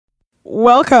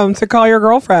Welcome to Call Your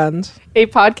Girlfriend, a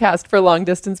podcast for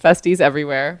long-distance besties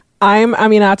everywhere. I'm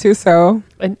Aminatu So.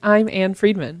 And I'm Ann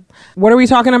Friedman. What are we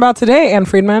talking about today, Ann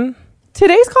Friedman?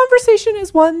 Today's conversation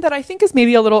is one that I think is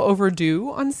maybe a little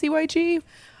overdue on CYG.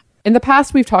 In the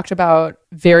past, we've talked about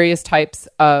various types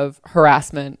of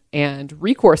harassment and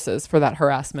recourses for that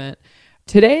harassment.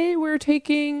 Today, we're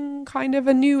taking kind of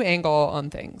a new angle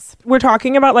on things. We're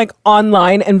talking about like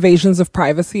online invasions of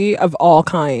privacy of all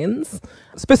kinds,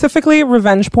 specifically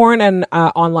revenge porn and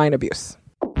online abuse.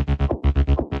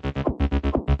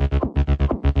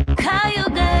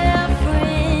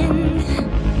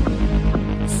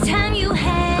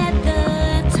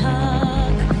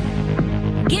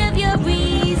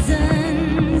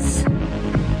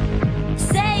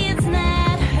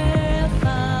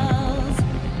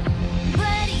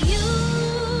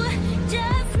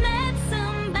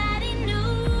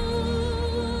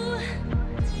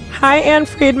 Hi, Ann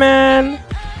Friedman.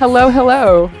 Hello,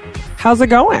 hello. How's it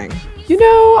going? You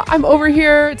know, I'm over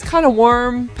here. It's kind of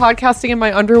warm, podcasting in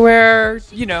my underwear,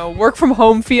 work from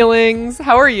home feelings.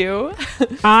 How are you?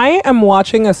 I am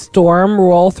watching a storm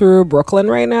roll through Brooklyn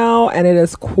right now, and it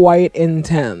is quite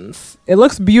intense. It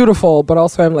looks beautiful, but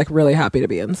also I'm like really happy to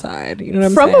be inside. You know what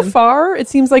I'm saying? From afar, it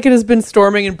seems like it has been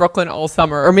storming in Brooklyn all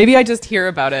summer, or maybe I just hear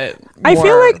about it more. I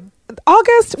feel like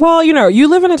August, well, you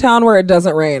live in a town where it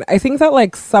doesn't rain. I think that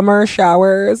like summer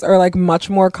showers are like much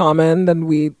more common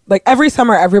than every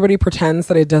summer everybody pretends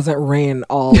that it doesn't rain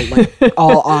all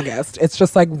August. It's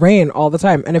just like rain all the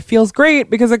time. And it feels great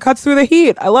because it cuts through the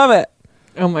heat. I love it.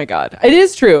 Oh my God. It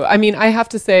is true. I mean, I have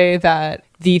to say that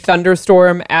the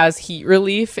thunderstorm as heat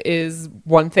relief is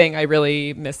one thing I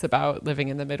really miss about living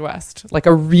in the Midwest. Like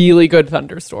a really good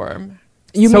thunderstorm.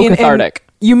 So cathartic.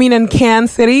 You mean in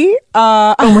Kansas City?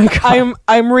 Oh my God.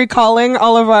 I'm recalling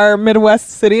all of our Midwest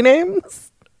city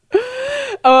names.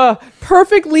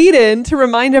 Perfect lead-in to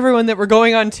remind everyone that we're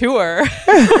going on tour.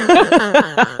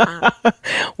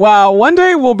 Wow, one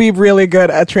day we'll be really good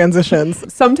at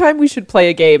transitions. Sometime we should play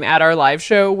a game at our live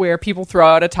show where people throw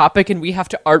out a topic and we have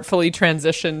to artfully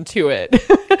transition to it.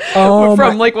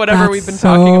 From whatever we've been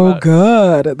talking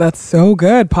about. That's so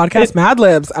good. Podcast Mad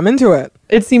Libs. I'm into it.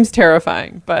 It seems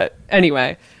terrifying, but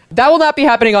anyway. That will not be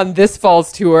happening on this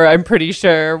fall's tour, I'm pretty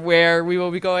sure, where we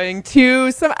will be going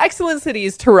to some excellent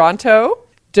cities: Toronto,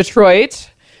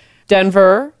 Detroit,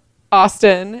 Denver,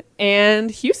 Austin, and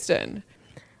Houston.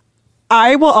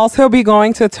 I will also be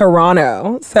going to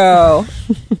Toronto, so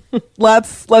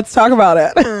let's talk about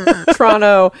it.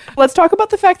 Toronto. Let's talk about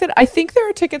the fact that I think there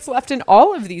are tickets left in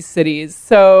all of these cities,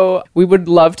 so we would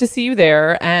love to see you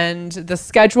there. And the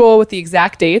schedule with the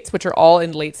exact dates, which are all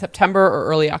in late September or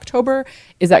early October,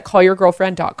 is at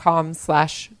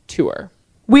callyourgirlfriend.com/tour.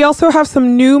 We also have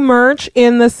some new merch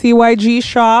in the CYG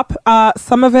shop.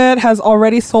 Some of it has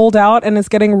already sold out and is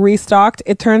getting restocked.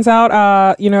 It turns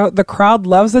out, the crowd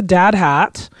loves a dad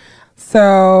hat.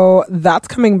 So that's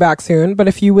coming back soon. But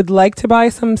if you would like to buy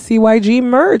some CYG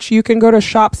merch, you can go to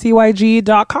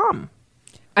shopcyg.com.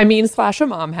 I mean, / a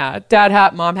mom hat, dad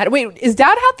hat, mom hat. Wait, is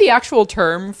dad hat the actual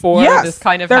term for this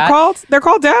kind of hat? They're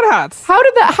called dad hats. How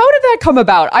did that come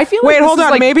about? I feel like hold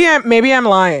on. Maybe I'm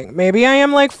lying. Maybe I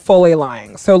am like fully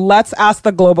lying. So let's ask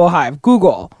the Global Hive.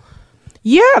 Google.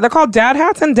 Yeah, they're called dad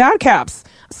hats and dad caps.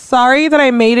 Sorry that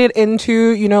I made it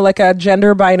into, like a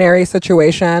gender binary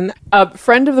situation. A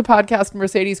friend of the podcast,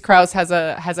 Mercedes Krause, has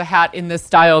a hat in this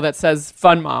style that says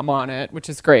 "Fun Mom" on it, which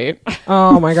is great.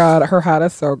 Oh my God, her hat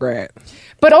is so great.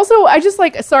 But also, I just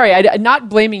I'm not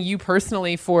blaming you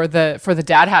personally for the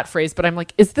dad hat phrase, but I'm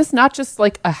like, is this not just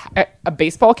like a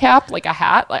baseball cap, like a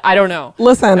hat? Like, I don't know.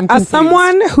 Listen, as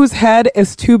someone whose head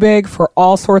is too big for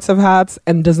all sorts of hats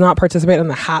and does not participate in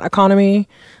the hat economy,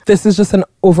 this is just an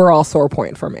overall sore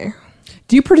point for me.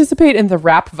 Do you participate in the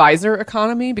wrap visor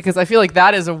economy? Because I feel like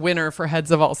that is a winner for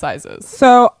heads of all sizes.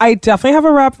 So I definitely have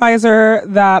a wrap visor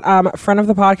that a friend of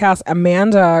the podcast,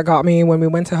 Amanda, got me when we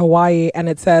went to Hawaii, and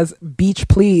it says "Beach,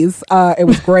 please." It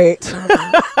was great.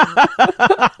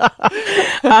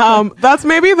 That's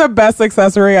maybe the best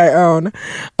accessory I own.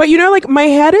 But my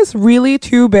head is really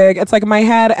too big. It's like my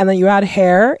head, and then you add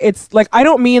hair. It's like, I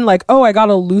don't mean like, oh, I got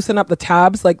to loosen up the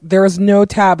tabs. Like, there is no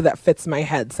tab that fits my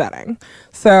head setting.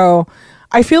 So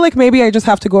I feel like maybe I just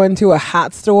have to go into a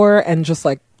hat store and just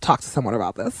like talk to someone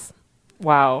about this.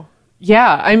 Wow.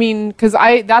 Yeah, I mean, because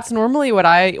that's normally what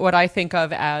I think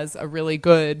of as a really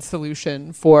good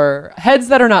solution for heads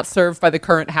that are not served by the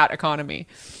current hat economy.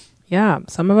 Yeah,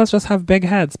 some of us just have big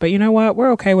heads, but you know what?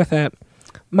 We're okay with it.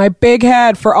 My big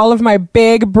head for all of my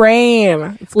big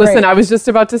brain. Listen, I was just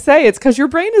about to say it's because your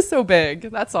brain is so big.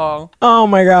 That's all. Oh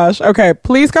my gosh. Okay.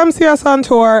 Please come see us on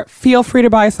tour. Feel free to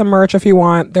buy some merch if you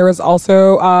want. There is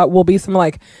also, will be some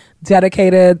like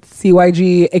dedicated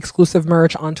CYG exclusive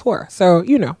merch on tour. So,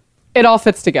 you know. It all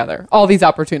fits together. All these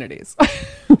opportunities.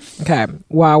 Okay.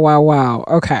 Wow.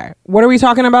 Okay. What are we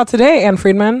talking about today, Ann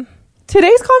Friedman?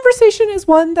 Today's conversation is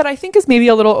one that I think is maybe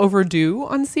a little overdue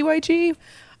on CYG.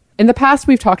 In the past,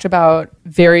 we've talked about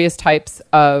various types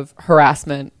of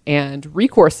harassment and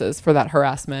recourses for that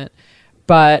harassment.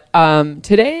 But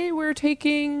today we're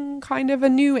taking kind of a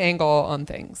new angle on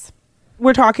things.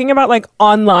 We're talking about like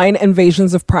online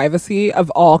invasions of privacy of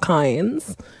all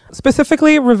kinds,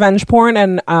 specifically revenge porn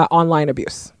and online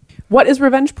abuse. What is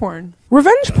revenge porn?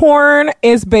 Revenge porn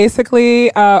is basically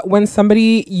when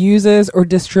somebody uses or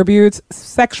distributes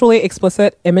sexually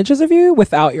explicit images of you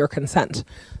without your consent.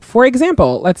 For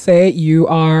example, let's say you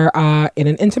are in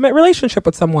an intimate relationship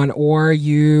with someone, or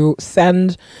you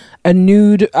send a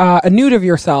nude of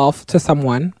yourself to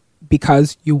someone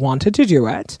because you wanted to do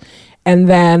it. And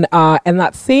then and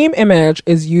that same image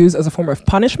is used as a form of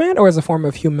punishment or as a form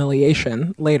of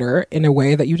humiliation later in a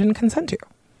way that you didn't consent to.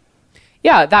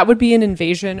 Yeah, that would be an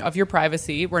invasion of your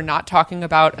privacy. We're not talking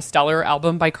about a stellar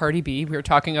album by Cardi B. We're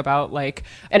talking about like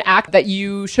an act that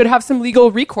you should have some legal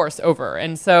recourse over.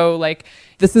 And so like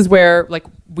this is where like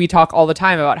we talk all the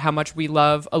time about how much we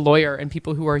love a lawyer and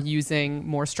people who are using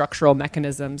more structural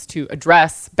mechanisms to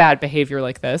address bad behavior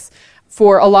like this.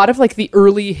 For a lot of like the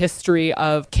early history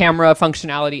of camera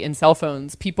functionality in cell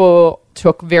phones, people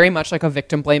took very much like a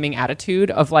victim blaming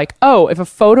attitude of like, oh, if a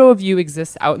photo of you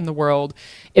exists out in the world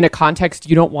in a context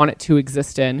you don't want it to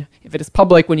exist in, if it is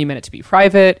public when you meant it to be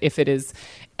private, if it is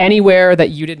anywhere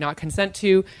that you did not consent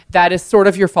to, that is sort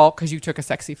of your fault because you took a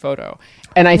sexy photo.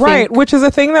 And I think, which is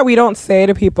a thing that we don't say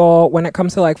to people when it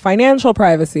comes to like financial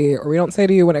privacy, or we don't say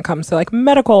to you when it comes to like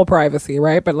medical privacy,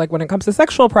 right? But like when it comes to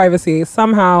sexual privacy,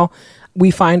 somehow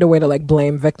we find a way to like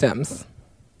blame victims.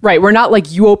 Right. We're not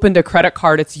like you opened a credit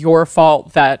card. It's your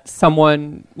fault that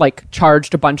someone like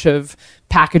charged a bunch of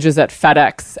packages at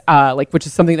FedEx, like which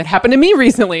is something that happened to me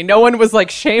recently. No one was like,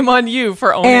 shame on you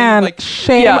for owning. And like,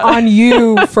 shame on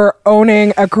you for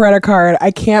owning a credit card.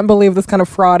 I can't believe this kind of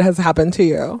fraud has happened to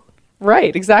you.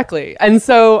 Right, exactly. And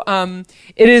so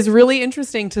it is really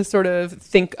interesting to sort of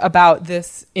think about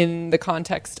this in the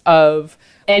context of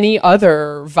any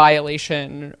other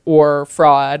violation or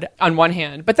fraud on one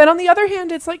hand. But then on the other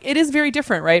hand, it's like, it is very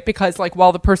different, right? Because like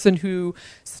while the person who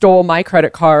stole my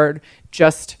credit card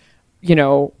just, you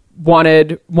know,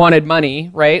 wanted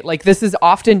money, right? Like this is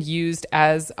often used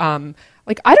as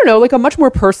like, I don't know, like a much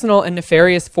more personal and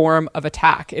nefarious form of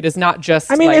attack. It is not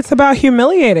just, I mean, like, it's about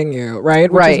humiliating you,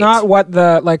 right? Which is not what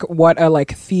what a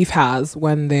like thief has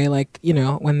when they like, you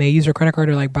know, when they use your credit card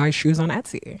to like buy shoes on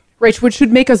Etsy. Right, which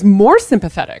should make us more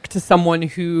sympathetic to someone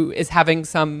who is having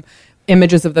some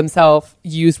images of themselves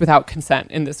used without consent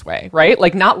in this way, right?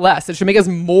 Like not less. It should make us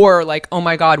more like, oh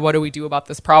my God, what do we do about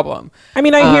this problem? I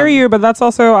mean, I hear you, but that's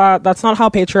also, that's not how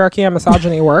patriarchy and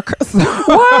misogyny work. So.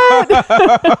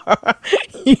 What?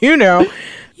 You know.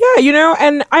 Yeah, you know,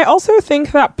 and I also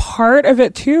think that part of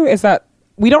it too is that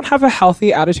we don't have a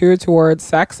healthy attitude towards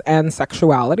sex and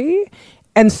sexuality.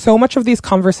 And so much of these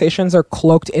conversations are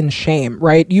cloaked in shame,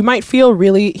 right? You might feel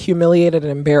really humiliated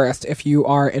and embarrassed if you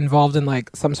are involved in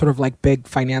like some sort of like big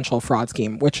financial fraud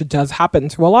scheme, which does happen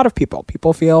to a lot of people.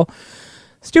 People feel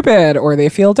stupid or they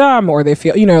feel dumb or they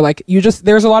feel, you know, like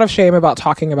there's a lot of shame about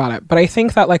talking about it. But I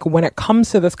think that like when it comes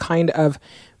to this kind of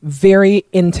very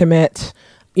intimate,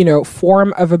 you know,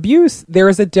 form of abuse, there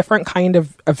is a different kind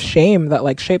of shame that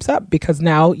like shapes up, because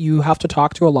now you have to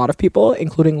talk to a lot of people,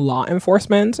 including law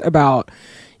enforcement, about,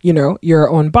 you know, your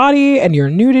own body and your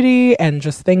nudity and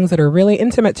just things that are really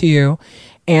intimate to you.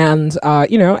 And,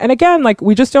 you know, and again, like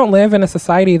we just don't live in a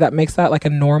society that makes that like a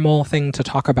normal thing to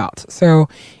talk about. So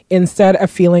instead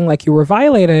of feeling like you were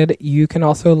violated, you can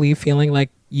also leave feeling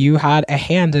like you had a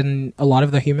hand in a lot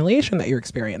of the humiliation that you're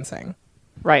experiencing.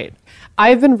 Right.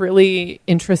 I've been really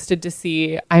interested to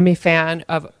see, I'm a fan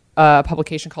of a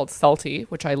publication called Salty,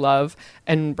 which I love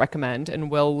and recommend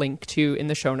and will link to in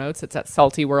the show notes. It's at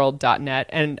saltyworld.net.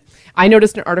 And I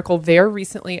noticed an article there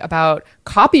recently about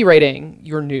copywriting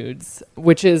your nudes,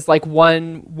 which is like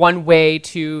one way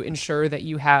to ensure that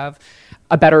you have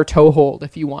a better toehold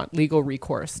if you want legal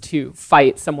recourse to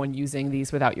fight someone using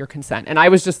these without your consent. And I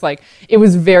was just like, it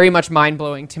was very much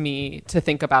mind-blowing to me to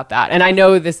think about that. And I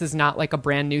know this is not like a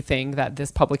brand new thing that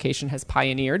this publication has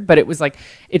pioneered, but it was like,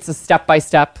 it's a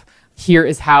step-by-step, here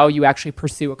is how you actually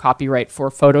pursue a copyright for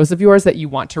photos of yours that you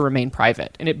want to remain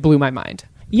private. And it blew my mind.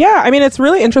 Yeah, I mean, it's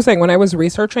really interesting. When I was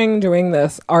researching doing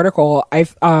this article, I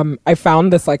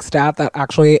found this like stat that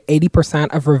actually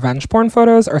 80% of revenge porn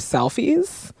photos are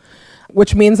selfies,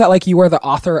 which means that like you are the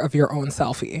author of your own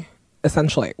selfie,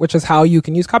 essentially, which is how you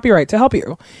can use copyright to help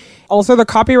you. Also, the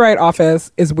Copyright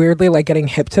Office is weirdly like getting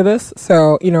hip to this.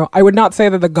 So, you know, I would not say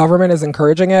that the government is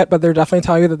encouraging it, but they're definitely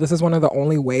telling you that this is one of the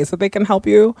only ways that they can help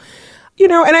you. You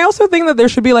know, and I also think that there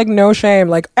should be like no shame.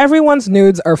 Like everyone's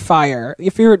nudes are fire.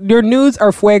 If your nudes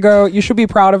are fuego, you should be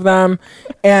proud of them.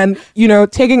 And, you know,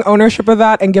 taking ownership of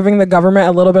that and giving the government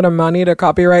a little bit of money to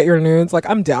copyright your nudes, like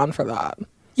I'm down for that.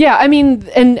 Yeah, I mean,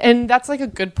 and that's like a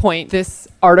good point. This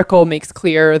article makes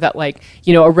clear that like,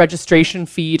 you know, a registration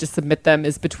fee to submit them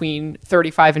is between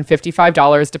 $35 and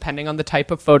 $55 depending on the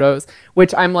type of photos,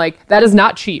 which I'm like, that is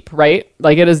not cheap, right?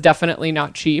 Like it is definitely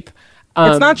not cheap.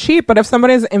 It's not cheap, but if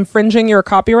somebody's infringing your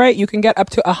copyright, you can get up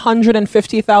to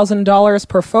 $150,000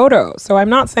 per photo. So I'm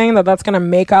not saying that that's going to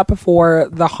make up for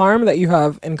the harm that you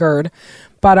have incurred,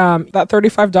 but that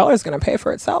 $35 is going to pay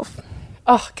for itself.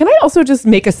 Oh, can I also just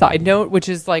make a side note, which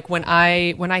is like when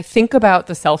I think about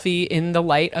the selfie in the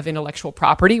light of intellectual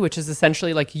property, which is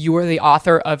essentially like you are the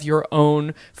author of your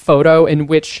own photo in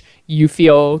which you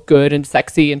feel good and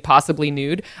sexy and possibly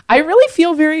nude. I really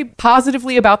feel very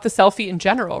positively about the selfie in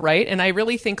general, right? And I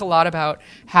really think a lot about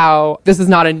how this is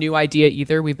not a new idea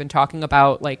either. We've been talking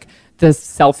about like the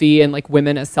selfie and like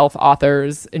women as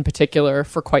self-authors in particular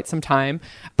for quite some time.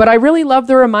 But I really love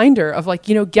the reminder of like,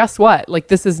 you know, guess what? Like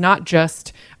this is not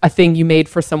just a thing you made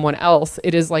for someone else.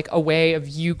 It is like a way of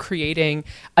you creating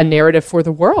a narrative for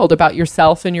the world about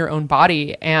yourself and your own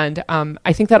body. And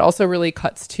I think that also really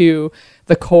cuts to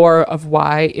the core of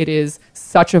why it is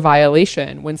such a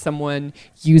violation when someone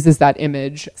uses that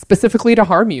image specifically to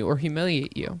harm you or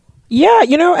humiliate you. Yeah,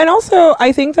 you know, and also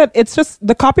I think that it's just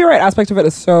the copyright aspect of it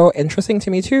is so interesting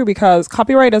to me too, because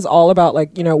copyright is all about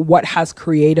like, you know, what has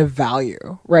creative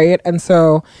value, right? And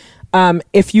so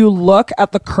if you look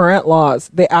at the current laws,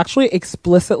 they actually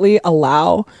explicitly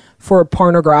allow for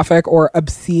pornographic or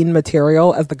obscene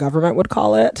material, as the government would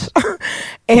call it.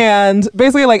 And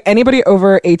basically like anybody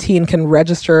over 18 can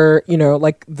register, you know,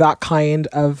 like that kind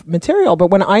of material.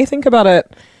 But when I think about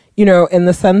it, you know, in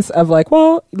the sense of like,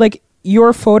 well, like,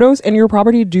 your photos and your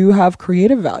property do have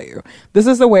creative value. This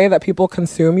is the way that people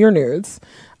consume your nudes,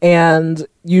 and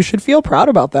you should feel proud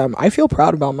about them. I feel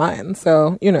proud about mine.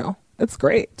 So, you know, it's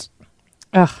great.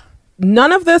 Ugh.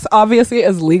 None of this obviously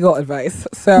is legal advice.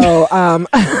 So,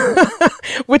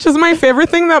 which is my favorite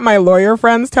thing that my lawyer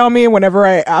friends tell me whenever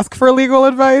I ask for legal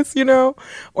advice, you know,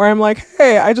 or I'm like,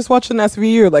 hey, I just watched an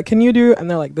SVU. Like, can you do? And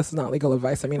they're like, this is not legal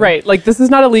advice. I mean, right. Like, this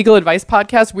is not a legal advice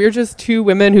podcast. We're just two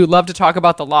women who love to talk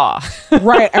about the law.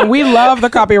 Right. And we love the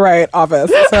Copyright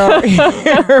Office. So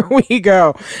here we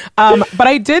go. But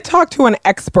I did talk to an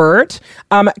expert,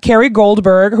 Carrie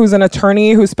Goldberg, who's an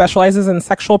attorney who specializes in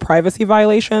sexual privacy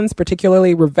violations,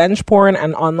 particularly revenge porn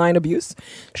and online abuse.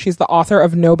 She's the author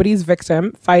of Nobody's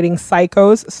Victim, Fighting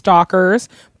Psychos, Stalkers,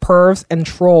 Pervs, and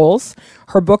Trolls.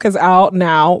 Her book is out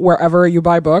now wherever you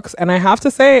buy books. And I have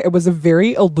to say, it was a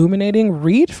very illuminating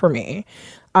read for me.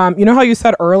 You know how you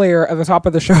said earlier at the top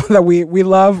of the show that we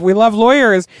love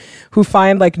lawyers who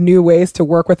find like new ways to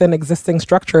work within existing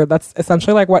structure. That's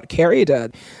essentially like what Carrie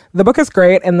did. The book is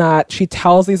great in that she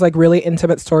tells these like really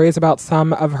intimate stories about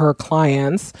some of her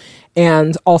clients,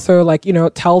 and also like, you know,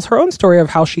 tells her own story of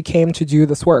how she came to do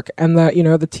this work. And the, you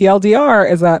know, the TLDR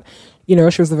is that, you know,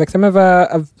 she was the victim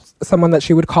of someone that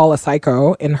she would call a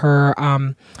psycho in her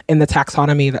in the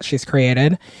taxonomy that she's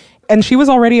created. And she was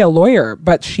already a lawyer,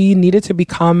 but she needed to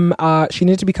become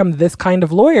this kind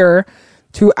of lawyer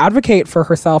to advocate for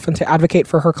herself and to advocate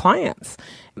for her clients.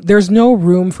 There's no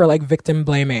room for like victim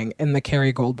blaming in the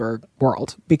Carrie Goldberg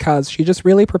world, because she just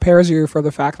really prepares you for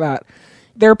the fact that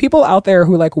there are people out there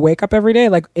who like wake up every day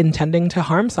like intending to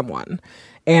harm someone.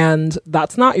 And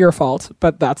that's not your fault,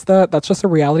 but that's just a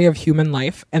reality of human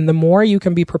life. And the more you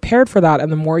can be prepared for that,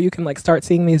 and the more you can like start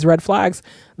seeing these red flags,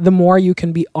 the more you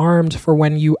can be armed for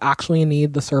when you actually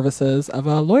need the services of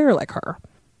a lawyer like her.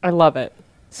 I love it.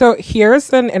 So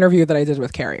here's an interview that I did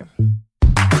with Carrie.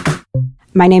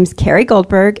 My name's Carrie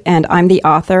Goldberg, and I'm the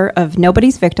author of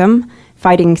Nobody's Victim,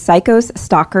 Fighting Psychos,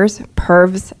 Stalkers,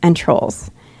 Pervs, and Trolls.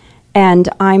 And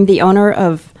I'm the owner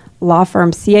of law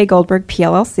firm C.A. Goldberg,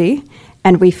 PLLC,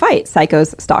 and we fight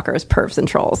psychos, stalkers, pervs, and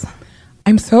trolls.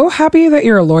 I'm so happy that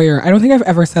you're a lawyer. I don't think I've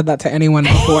ever said that to anyone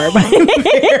before, but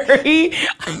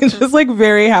I'm just like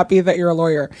very happy that you're a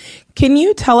lawyer. Can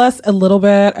you tell us a little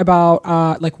bit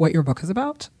about like what your book is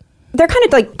about? They're kind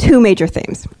of like two major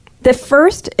themes. The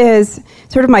first is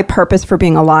sort of my purpose for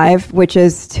being alive, which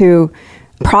is to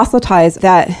proselytize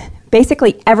that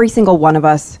basically every single one of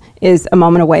us is a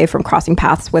moment away from crossing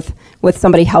paths with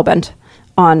somebody hellbent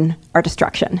on our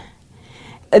destruction.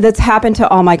 That's happened to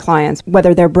all my clients,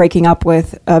 whether they're breaking up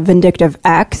with a vindictive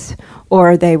ex,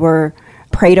 or they were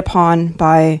preyed upon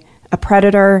by a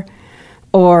predator,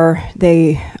 or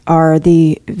they are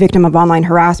the victim of online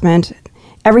harassment.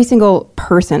 Every single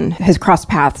person has crossed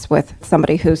paths with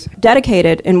somebody who's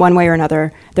dedicated in one way or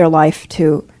another their life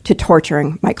to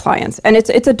torturing my clients. And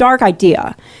it's a dark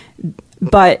idea,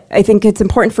 but I think it's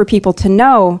important for people to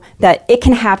know that it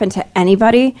can happen to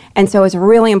anybody. And so it's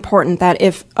really important that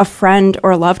if a friend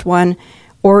or a loved one,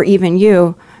 or even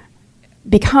you,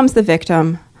 becomes the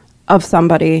victim of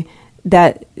somebody,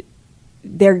 that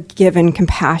they're given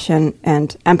compassion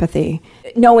and empathy,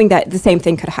 knowing that the same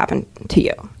thing could happen to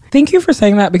you. Thank you for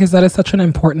saying that, because that is such an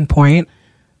important point.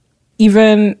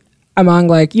 Even among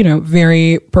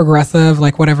very progressive,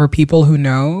 whatever people who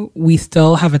know, we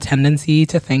still have a tendency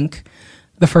to think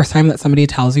the first time that somebody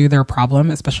tells you their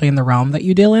problem, especially in the realm that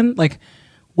you deal in,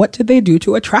 what did they do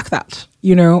to attract that?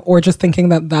 Or just thinking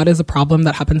that that is a problem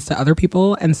that happens to other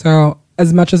people. And so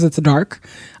as much as it's dark,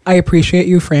 I appreciate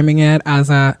you framing it as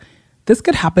this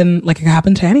could happen, it could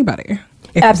happen to anybody.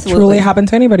 It Absolutely. could truly happen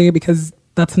to anybody, because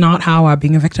that's not how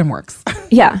being a victim works.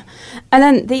 Yeah. And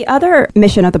then the other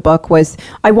mission of the book was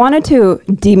I wanted to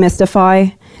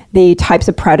demystify the types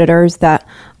of predators that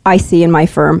I see in my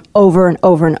firm over and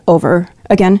over and over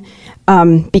again,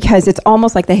 because it's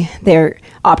almost like they're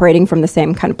operating from the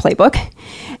same kind of playbook.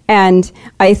 And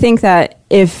I think that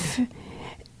if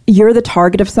you're the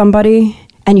target of somebody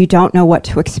and you don't know what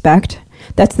to expect,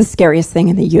 that's the scariest thing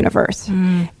in the universe.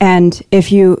 And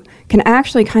if you can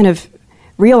actually kind of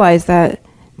realize that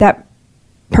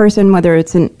person, whether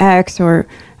it's an ex or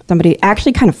somebody,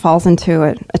 actually kind of falls into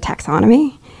a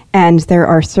taxonomy, and there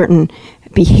are certain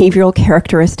behavioral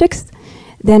characteristics,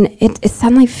 then it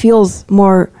suddenly feels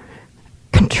more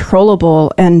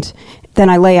controllable. And then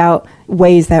I lay out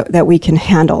ways that we can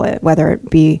handle it, whether it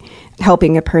be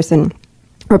helping a person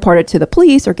report it to the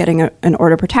police, or getting an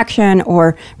order of protection,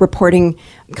 or reporting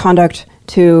conduct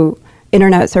to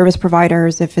internet service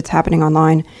providers if it's happening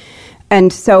online.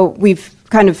 And so we've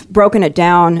kind of broken it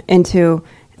down into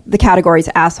the categories: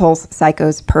 assholes,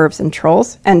 psychos, pervs, and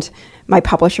trolls. And my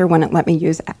publisher wouldn't let me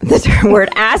use the word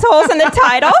assholes in the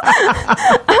title.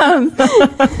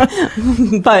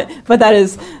 But that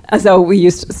is, so we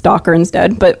used stalker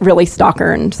instead, but really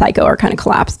stalker and psycho are kind of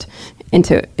collapsed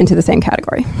into the same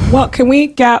category. Well, can we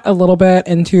get a little bit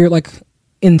into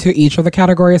each of the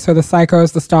categories? So the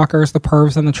psychos, the stalkers, the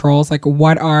pervs, and the trolls,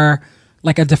 what are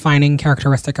a defining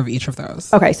characteristic of each of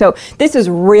those? Okay, so this is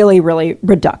really, really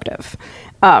reductive.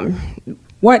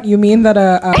 What, you mean that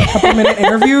a couple-minute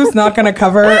interview is not going to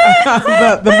cover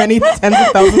the many tens of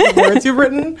thousands of words you've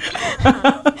written?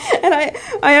 And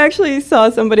I actually saw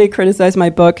somebody criticize my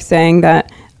book, saying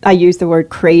that I use the word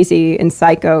crazy and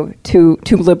psycho too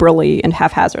liberally and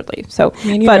haphazardly. So,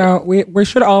 we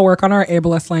should all work on our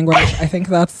ableist language. I think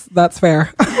that's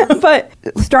fair. But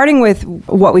starting with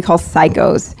what we call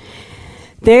psychos,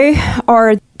 they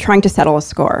are trying to settle a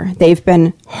score. They've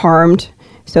been harmed,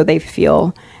 so they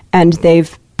feel, and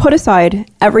they've put aside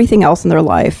everything else in their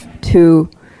life to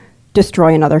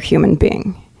destroy another human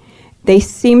being. They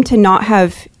seem to not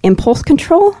have impulse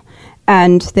control,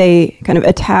 and they kind of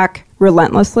attack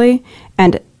relentlessly,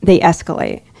 and they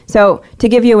escalate. So to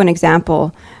give you an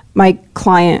example, my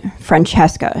client,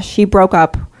 Francesca, she broke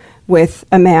up with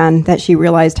a man that she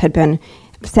realized had been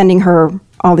sending her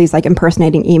all these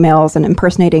impersonating emails and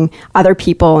impersonating other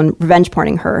people and revenge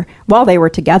porning her while they were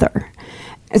together.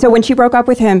 And so when she broke up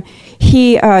with him,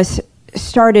 he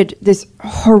started this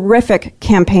horrific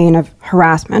campaign of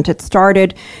harassment. It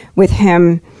started with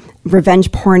him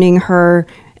revenge porning her,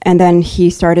 and then he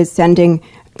started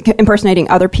impersonating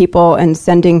other people and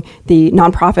sending the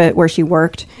nonprofit where she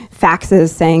worked faxes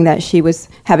saying that she was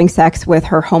having sex with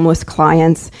her homeless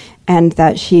clients and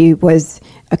that she was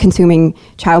consuming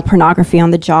child pornography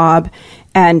on the job,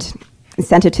 and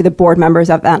sent it to the board members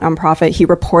of that nonprofit. He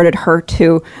reported her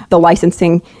to the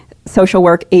licensing social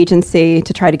work agency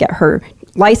to try to get her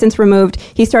license removed.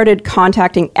 He started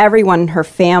contacting everyone in her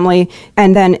family,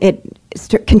 and then it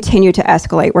continued to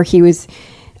escalate where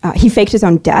he faked his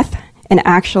own death. And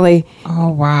actually,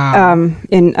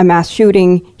 in a mass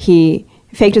shooting, he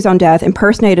faked his own death,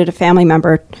 impersonated a family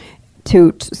member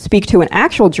to speak to an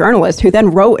actual journalist who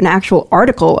then wrote an actual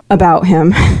article about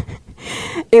him.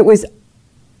 It was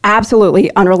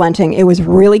absolutely unrelenting. It was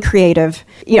really creative.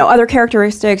 Other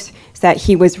characteristics is that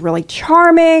he was really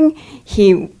charming.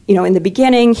 He, in the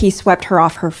beginning, he swept her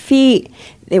off her feet.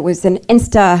 It was an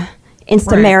insta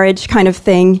marriage kind of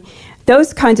thing.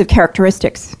 Those kinds of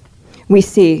characteristics we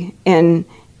see in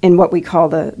what we call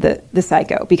the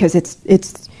psycho, because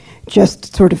it's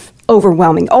just sort of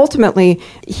overwhelming. Ultimately,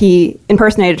 he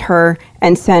impersonated her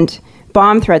and sent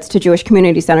bomb threats to Jewish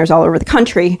community centers all over the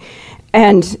country.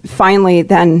 And finally,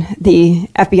 then the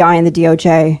FBI and the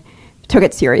DOJ took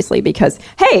it seriously because,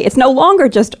 hey, it's no longer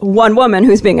just one woman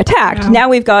who's being attacked. Yeah. Now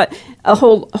we've got a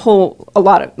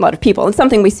lot of people. And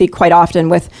something we see quite often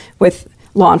with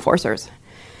law enforcers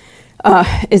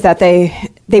is that they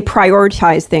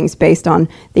prioritize things based on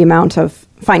the amount of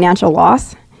financial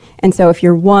loss. And so if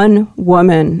you're one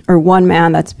woman or one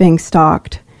man that's being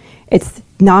stalked, it's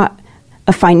not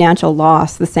a financial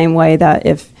loss the same way that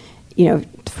if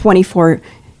 24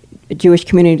 Jewish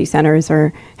community centers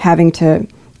are having to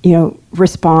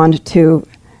respond to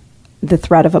the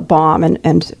threat of a bomb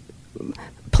and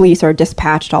police are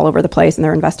dispatched all over the place in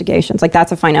their investigations. Like,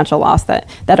 that's a financial loss that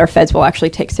our feds will actually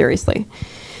take seriously.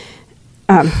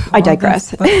 I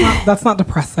digress. That's not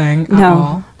depressing at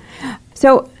all.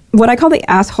 So what I call the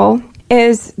asshole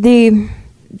is the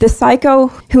psycho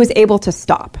who is able to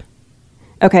stop.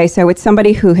 Okay, so it's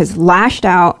somebody who has lashed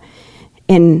out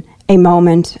in a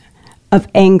moment of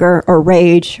anger or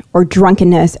rage or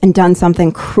drunkenness and done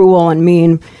something cruel and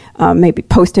mean, maybe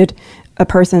posted a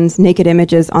person's naked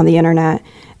images on the internet,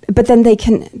 but then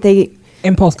they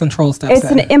impulse control steps in.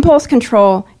 It's an impulse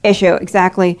control issue,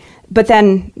 exactly, but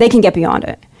then they can get beyond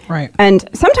it. Right. And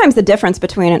sometimes the difference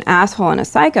between an asshole and a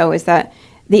psycho is that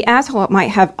the asshole might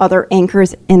have other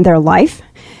anchors in their life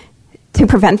to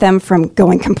prevent them from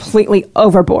going completely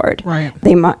overboard. Right.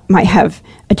 They might have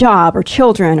a job or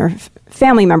children or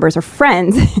family members or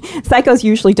friends. Psychos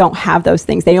usually don't have those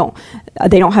things. They don't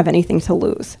have anything to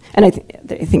lose. And I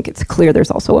think it's clear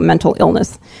there's also a mental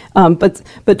illness.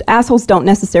 But assholes don't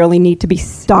necessarily need to be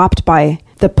stopped by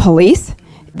the police.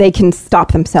 They can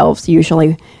stop themselves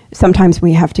usually. Sometimes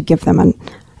we have to give them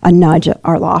a nudge at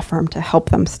our law firm to help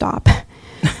them stop.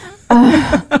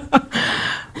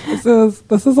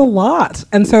 This is a lot.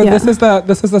 And so this is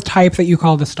the type that you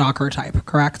call the stalker type,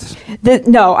 correct?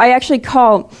 No, I actually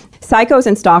call psychos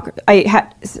and stalkers.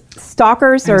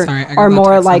 Stalkers are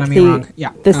more like the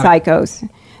psychos.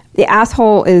 The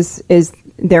asshole is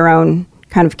their own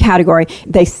kind of category.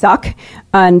 They suck,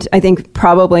 and I think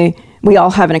probably we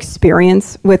all have an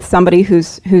experience with somebody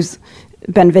who's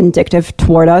been vindictive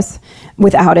toward us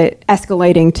without it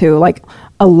escalating to like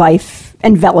a life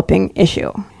enveloping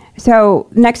issue. So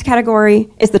next category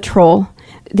is the troll.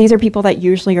 These are people that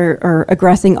usually are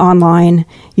aggressing online,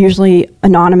 usually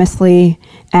anonymously,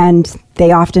 and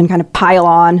they often kind of pile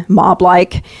on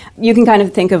mob-like. You can kind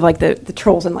of think of like the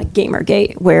trolls in like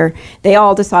Gamergate, where they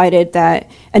all decided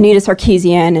that Anita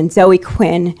Sarkeesian and Zoe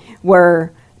Quinn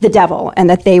were the devil and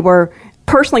that they were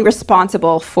personally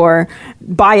responsible for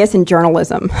bias in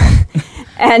journalism.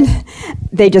 And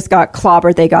they just got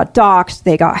clobbered, they got doxxed,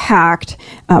 they got hacked.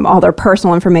 All their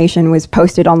personal information was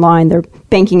posted online, their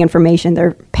banking information,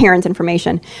 their parents'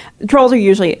 information. The trolls are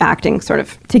usually acting sort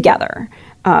of together,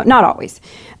 not always.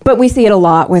 But we see it a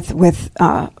lot with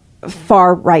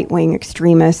far right-wing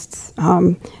extremists.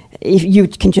 If you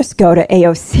can just go to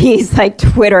AOC's like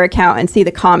Twitter account and see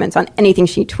the comments on anything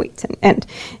she tweets. And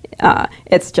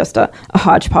it's just a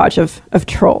hodgepodge of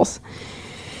trolls.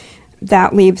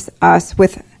 That leaves us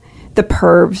with the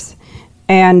pervs,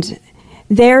 and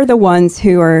they're the ones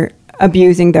who are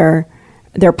abusing their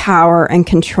power and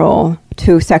control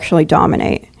to sexually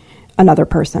dominate another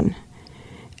person.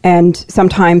 And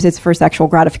sometimes it's for sexual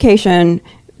gratification.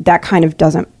 That kind of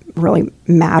doesn't really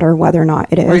matter whether or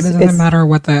not it is. Right, it doesn't matter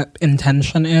what the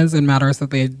intention is. It matters that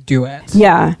they do it.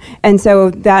 Yeah, and so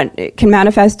that can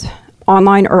manifest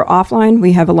online or offline.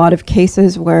 We have a lot of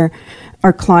cases where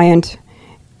our client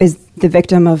is the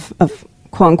victim of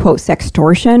quote-unquote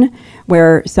sextortion,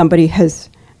 where somebody has,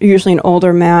 usually an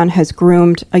older man, has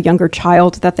groomed a younger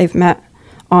child that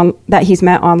he's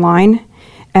met online,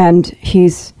 and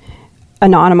he's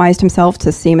anonymized himself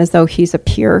to seem as though he's a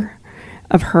peer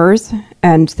of hers,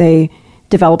 and they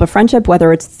develop a friendship,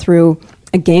 whether it's through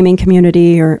a gaming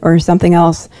community or something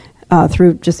else,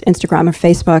 through just Instagram or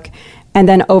Facebook, and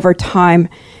then over time,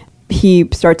 he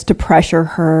starts to pressure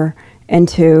her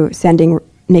into sending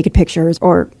naked pictures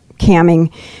or camming,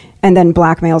 and then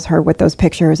blackmails her with those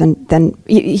pictures, and then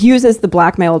he uses the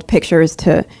blackmailed pictures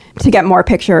to get more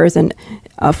pictures and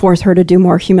force her to do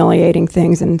more humiliating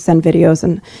things and send videos.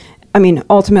 And I mean,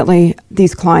 ultimately,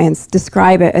 these clients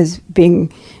describe it as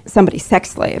being somebody's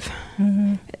sex slave,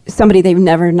 somebody they've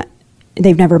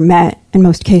never met in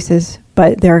most cases,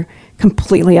 but they're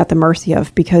completely at the mercy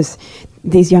of, because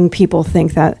these young people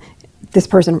think that this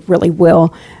person really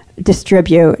will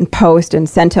distribute and post and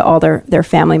send to all their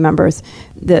family members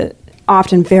the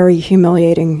often very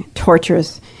humiliating,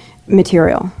 torturous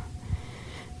material.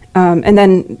 And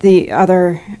then the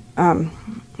other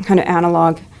kind of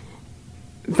analog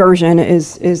version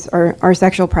is our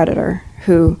sexual predator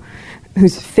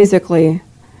who's physically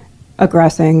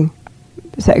aggressing,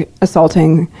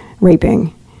 assaulting,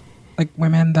 raping. Like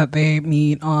women that they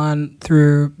meet on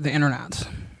through the internet.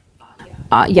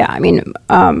 Yeah, I mean,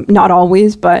 not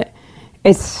always, but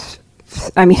it's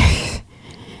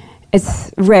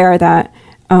rare that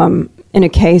in a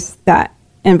case that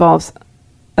involves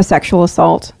a sexual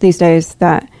assault these days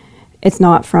that it's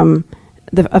not from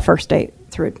a first date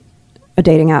through a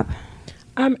dating app.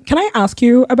 Can I ask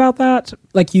you about that?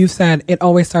 Like you said, it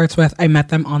always starts with, I met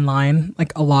them online,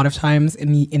 like a lot of times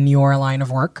in your line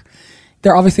of work.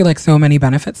 There are obviously like so many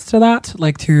benefits to that,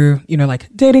 like to, like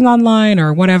dating online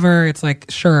or whatever. It's like,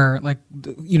 sure, like,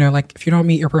 like if you don't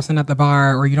meet your person at the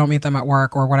bar or you don't meet them at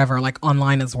work or whatever, like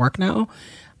online is work now.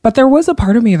 But there was a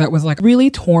part of me that was like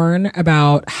really torn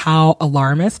about how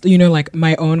alarmist, like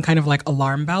my own kind of like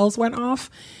alarm bells went off.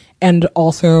 And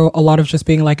also a lot of just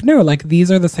being like, no, like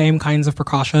these are the same kinds of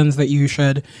precautions that you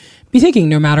should be taking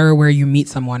no matter where you meet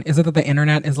someone. Is it that the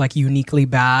internet is like uniquely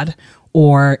bad?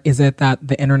 Or is it that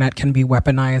the internet can be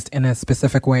weaponized in a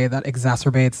specific way that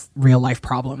exacerbates real life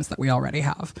problems that we already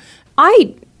have?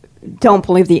 I don't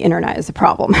believe the internet is a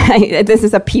problem. This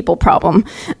is a people problem.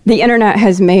 The internet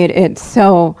has made it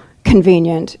so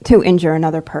convenient to injure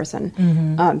another person.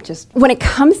 Mm-hmm. Just when it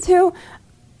comes to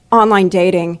online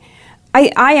dating,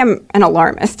 I am an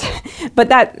alarmist, but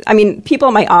people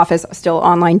in my office still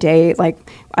online date. Like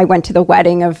I went to the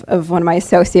wedding of one of my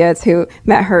associates who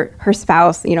met her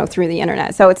spouse, through the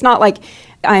internet. So it's not like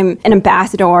I'm an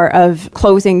ambassador of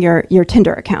closing your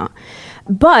Tinder account,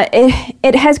 but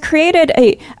it has created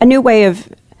a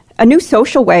new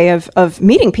social way of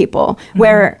meeting people. Mm-hmm.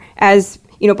 Whereas,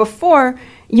 before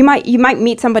you might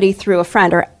meet somebody through a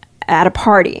friend or at a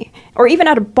party or even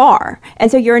at a bar. And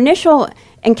so your initial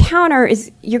encounter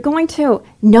is you're going to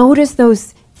notice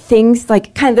those things,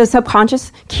 like kind of the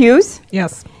subconscious cues.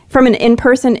 Yes. From an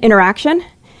in-person interaction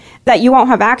that you won't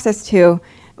have access to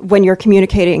when you're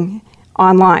communicating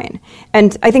online.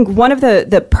 And I think one of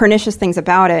the pernicious things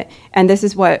about it, and this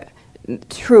is what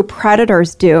true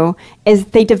predators do, is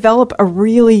they develop a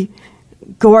really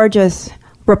gorgeous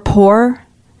rapport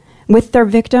with their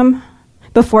victim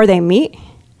before they meet,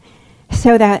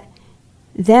 so that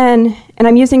then, and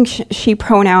I'm using she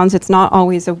pronouns, it's not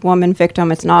always a woman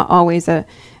victim, it's not always a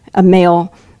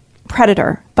male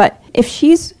predator, but if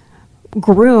she's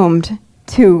groomed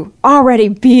to already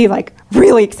be like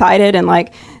really excited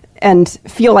and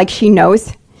feel like she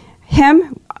knows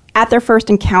him at their first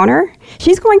encounter,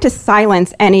 she's going to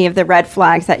silence any of the red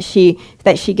flags that she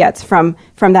gets from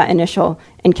that initial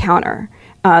encounter,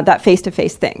 that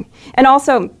face-to-face thing. And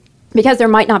also, because there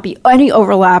might not be any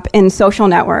overlap in social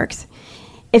networks,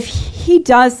 if he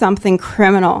does something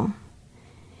criminal,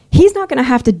 he's not going to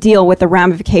have to deal with the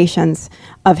ramifications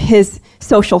of his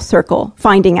social circle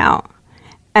finding out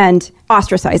and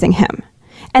ostracizing him.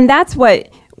 And that's what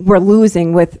we're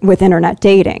losing with internet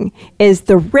dating, is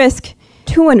the risk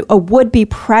to a would-be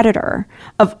predator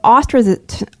of how do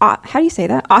you say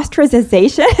that?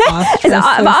 Ostracization?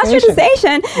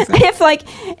 Ostracization.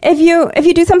 If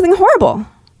you do something horrible.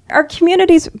 Our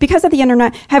communities, because of the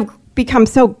internet, have become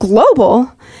so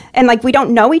global, and like we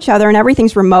don't know each other and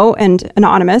everything's remote and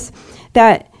anonymous,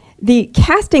 that the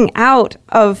casting out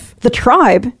of the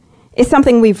tribe is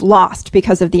something we've lost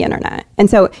because of the internet. And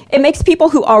so it makes people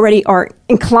who already are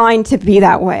inclined to be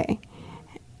that way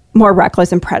more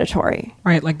reckless and predatory.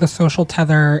 Right, like the social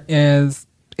tether is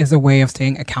a way of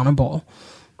staying accountable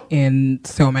in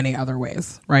so many other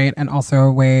ways, right? And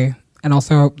also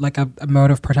like a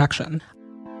mode of protection.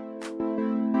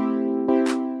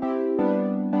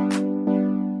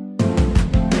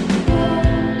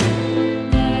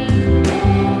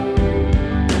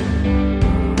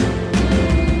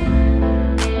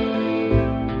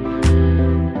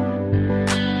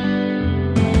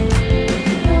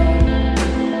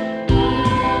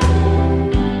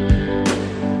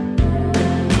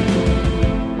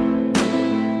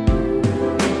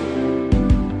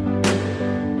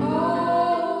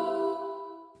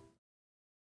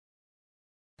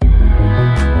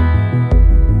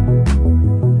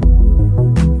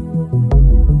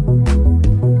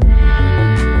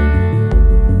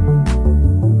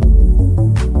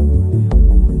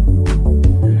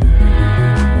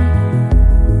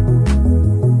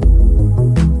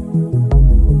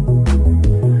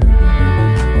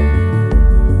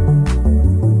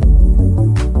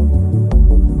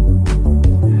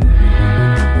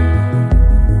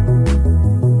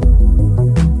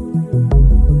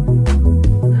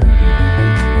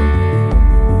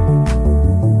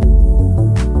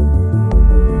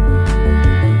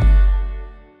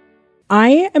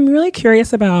 am really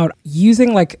curious about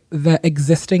using like the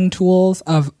existing tools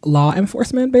of law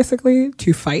enforcement basically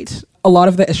to fight a lot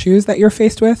of the issues that you're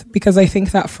faced with, because I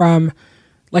think that from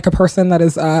like a person that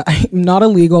is I'm not a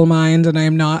legal mind and I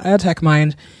am not a tech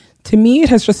mind, to me, it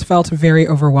has just felt very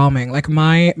overwhelming. Like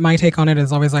my take on it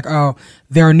is always like, oh,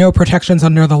 there are no protections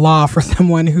under the law for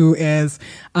someone who is,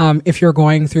 if you're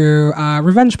going through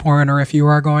revenge porn or if you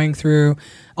are going through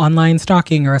online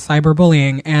stalking or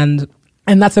cyberbullying, and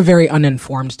that's a very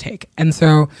uninformed take. And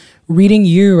so reading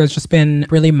you has just been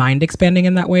really mind expanding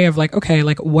in that way of like, okay,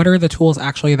 like what are the tools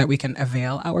actually that we can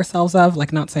avail ourselves of?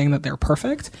 Like not saying that they're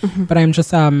perfect, but I'm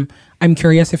just, I'm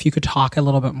curious if you could talk a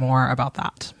little bit more about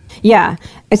that. Yeah,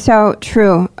 it's so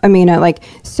true. I mean, like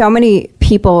so many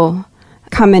people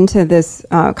come into this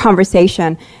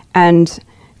conversation and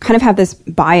kind of have this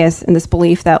bias and this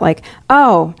belief that like,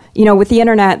 oh, you know, with the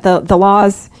internet, the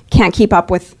laws can't keep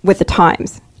up with the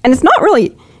times. And it's not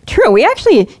really true. We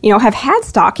actually, you know, have had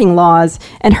stalking laws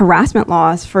and harassment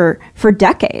laws for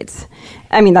decades.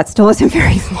 I mean, that still isn't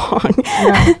very long,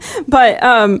 yeah.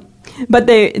 but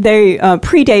they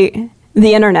predate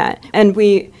the internet, and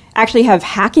we actually have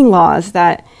hacking laws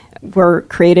that were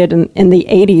created in the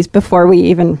 80s before we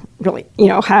even really, you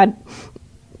know, had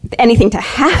anything to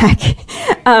hack.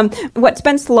 What's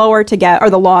been slower to get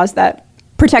are the laws that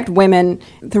protect women,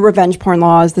 the revenge porn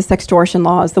laws, the sextortion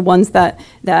laws, the ones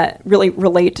that really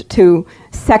relate to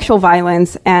sexual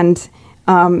violence and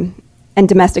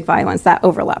domestic violence that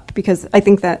overlap. Because I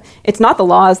think that it's not the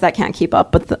laws that can't keep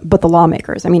up, but the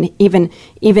lawmakers. I mean, even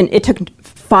it took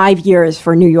 5 years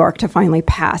for New York to finally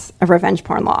pass a revenge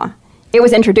porn law. It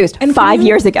was introduced 5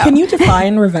 years ago. Can you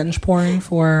define revenge porn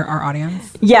for our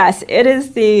audience? Yes, it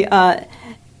is the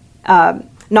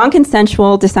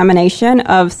non-consensual dissemination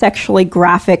of sexually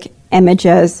graphic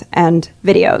images and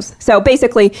videos. So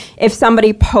basically, if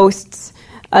somebody posts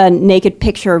a naked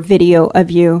picture or video of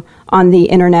you on the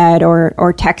internet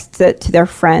or texts it to their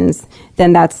friends,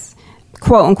 then that's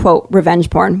quote-unquote revenge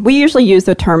porn. We usually use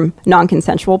the term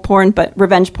non-consensual porn, but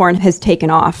revenge porn has taken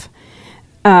off.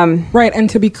 Right, and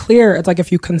to be clear, it's like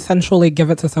if you consensually give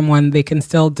it to someone, they can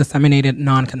still disseminate it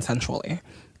non-consensually.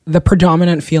 The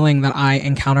predominant feeling that I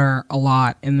encounter a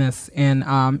lot in this, you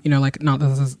know, like not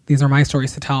these are my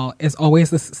stories to tell, is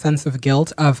always this sense of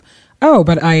guilt of, oh,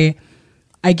 but I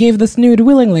gave this nude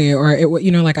willingly, or it,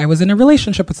 you know, like I was in a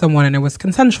relationship with someone and it was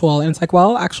consensual, and it's like,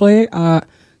 well, actually,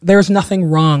 there's nothing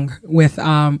wrong with,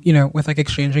 you know, with like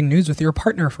exchanging nudes with your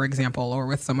partner, for example, or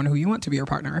with someone who you want to be your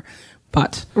partner.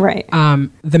 But right.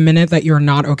 The minute that you're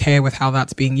not okay with how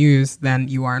that's being used, then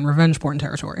you are in revenge porn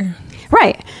territory.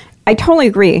 Right. I totally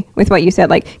agree with what you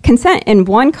said. Like, consent in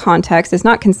one context is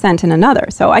not consent in another.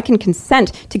 So I can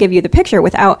consent to give you the picture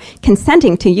without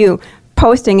consenting to you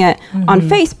posting it on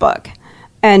Facebook.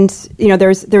 And, you know,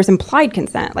 there's implied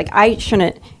consent. Like, I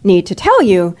shouldn't need to tell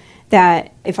you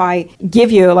that if I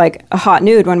give you like a hot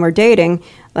nude when we're dating,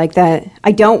 like that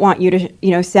I don't want you to,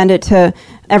 you know, send it to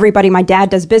everybody my dad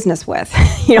does business with.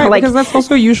 You know, right, like, because that's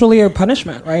also usually a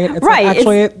punishment, right? It's right. Like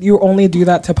actually, you only do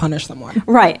that to punish someone.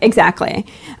 Right, exactly.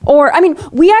 Or, I mean,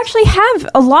 we actually have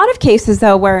a lot of cases,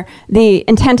 though, where the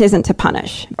intent isn't to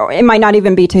punish, or it might not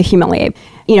even be to humiliate.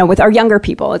 You know, with our younger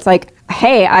people, it's like,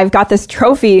 hey, I've got this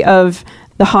trophy of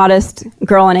the hottest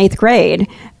girl in 8th grade,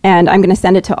 and I'm going to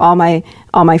send it to all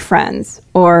my friends.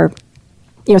 Or,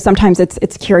 you know, sometimes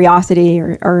it's curiosity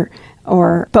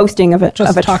or boasting of a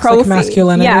just of a toxic trophy.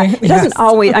 Masculinity. Yeah, it doesn't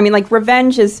always. I mean, like,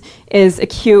 revenge is a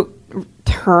cute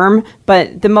term,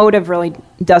 but the motive really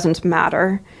doesn't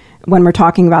matter when we're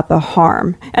talking about the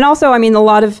harm. And also, I mean,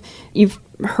 you've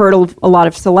heard a lot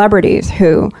of celebrities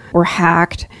who were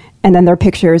hacked, and then their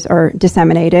pictures are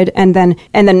disseminated, and then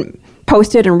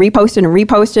posted and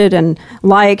reposted and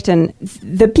liked, and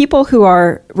the people who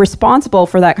are responsible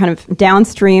for that kind of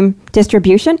downstream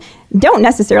distribution don't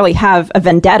necessarily have a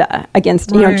vendetta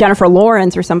against, you know, Jennifer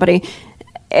Lawrence or somebody.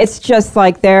 It's just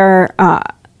like they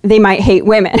might hate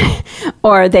women,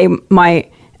 or they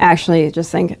might actually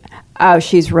just think, oh,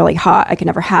 she's really hot, I could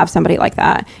never have somebody like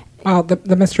that. Wow,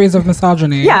 the mysteries of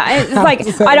misogyny. Yeah, it's like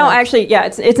I don't actually. Yeah,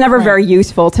 it's never very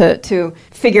useful to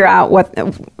figure out what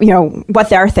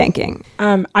they're thinking.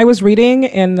 I was reading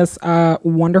in this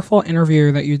wonderful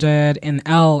interview that you did in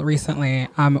Elle recently,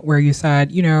 where you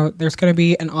said, you know, there's going to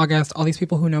be in August all these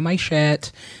people who know my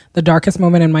shit. The darkest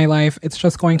moment in my life, it's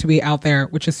just going to be out there,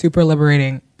 which is super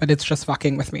liberating, but it's just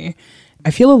fucking with me. I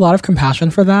feel a lot of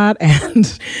compassion for that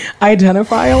and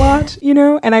identify a lot, you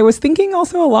know? And I was thinking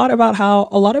also a lot about how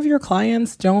a lot of your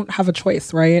clients don't have a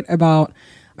choice, right? About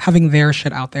having their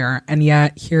shit out there. And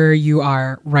yet here you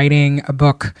are writing a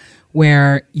book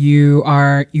where you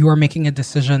are making a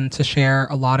decision to share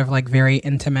a lot of like very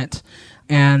intimate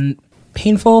and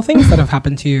painful things that have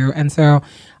happened to you. And so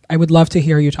I would love to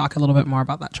hear you talk a little bit more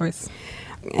about that choice.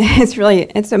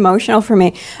 It's emotional for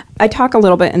me. I talk a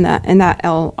little bit in that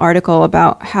Elle article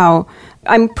about how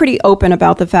I'm pretty open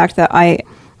about the fact that I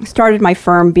started my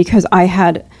firm because I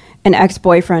had an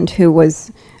ex-boyfriend who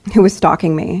was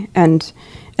stalking me and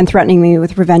threatening me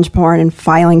with revenge porn and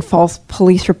filing false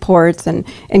police reports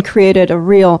and created a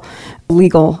real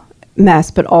legal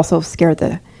mess, but also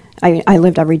scared I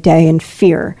lived every day in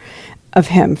fear of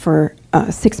him for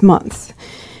 6 months.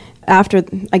 After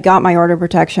I got my order of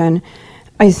protection,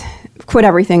 I quit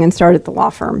everything and started the law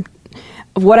firm.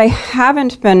 What I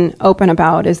haven't been open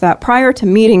about is that prior to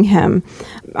meeting him,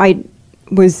 I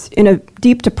was in a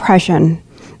deep depression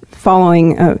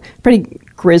following a pretty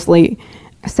grisly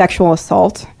sexual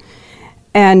assault.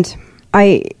 And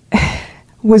I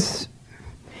was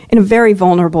in a very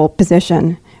vulnerable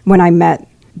position when I met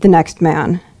the next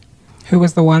man. Who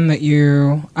was the one that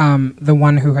the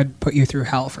one who had put you through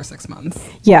hell for 6 months?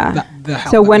 Yeah.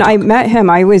 So when I met him,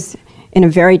 I was in a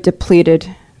very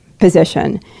depleted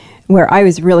position where I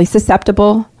was really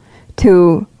susceptible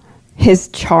to his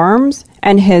charms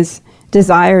and his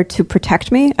desire to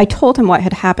protect me. I told him what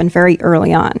had happened very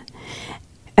early on.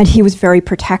 And he was very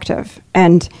protective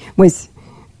and was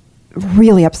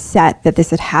really upset that this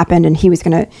had happened. And he was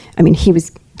going to,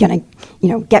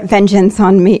 get vengeance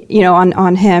on me,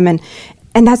 on him. And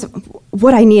that's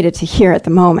what I needed to hear at the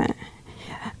moment.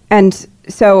 And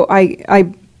so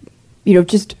I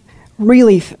just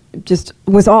really just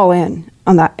was all in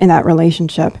that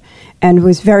relationship and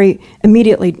was very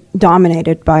immediately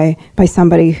dominated by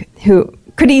somebody who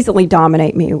could easily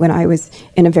dominate me when I was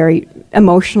in a very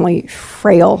emotionally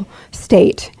frail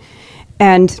state.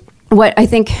 And what I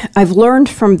think I've learned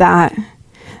from that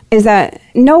is that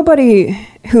nobody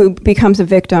who becomes a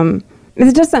victim,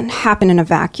 it doesn't happen in a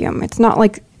vacuum. It's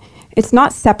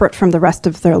not separate from the rest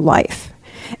of their life.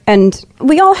 And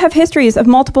we all have histories of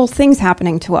multiple things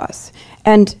happening to us.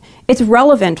 And it's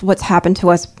relevant what's happened to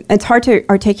us. It's hard to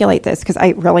articulate this because I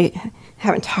really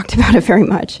haven't talked about it very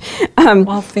much.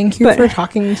 Well, thank you for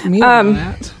talking to me about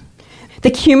that.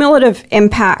 The cumulative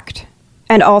impact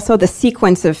and also the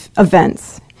sequence of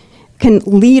events can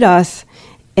lead us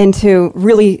into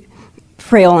really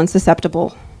frail and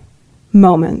susceptible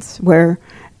moments where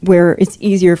it's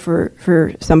easier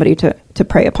for somebody to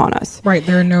prey upon us. Right.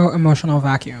 There are no emotional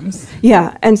vacuums.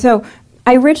 Yeah. And so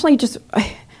I originally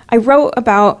I wrote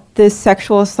about this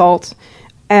sexual assault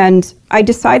and I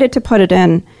decided to put it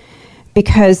in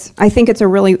because I think it's a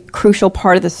really crucial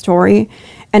part of the story,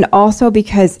 and also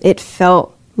because it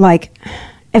felt like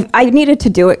if I needed to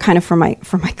do it kind of for my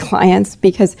clients,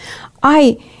 because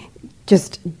I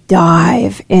just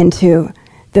dive into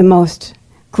the most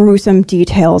gruesome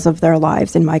details of their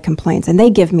lives in my complaints, and they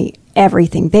give me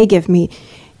everything. They give me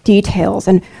details,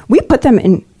 and we put them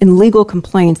in legal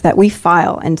complaints that we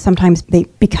file, and sometimes they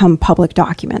become public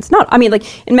documents.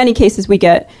 In many cases we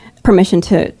get permission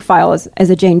to file as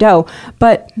a Jane Doe,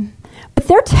 but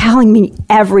they're telling me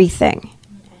everything.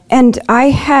 And I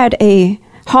had a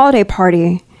holiday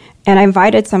party and I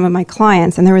invited some of my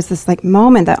clients, and there was this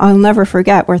moment that I'll never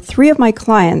forget where 3 of my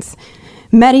clients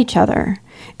met each other,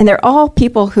 and they're all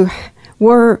people who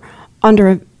were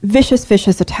under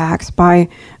vicious attacks by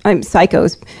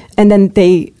psychos, and then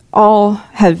they all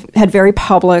have had very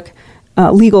public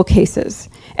legal cases.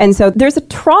 And so there's a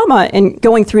trauma in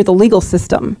going through the legal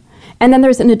system. And then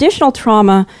there's an additional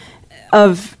trauma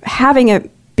of having it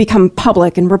become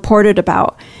public and reported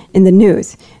about in the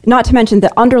news, not to mention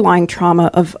the underlying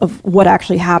trauma of what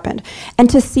actually happened. And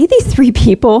to see these 3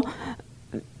 people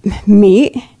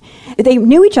meet, they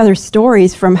knew each other's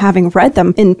stories from having read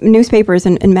them in newspapers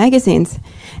and magazines.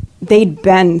 They'd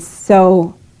been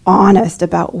so honest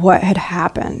about what had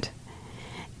happened.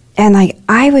 And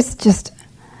I was just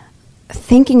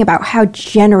thinking about how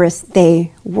generous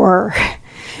they were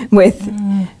with,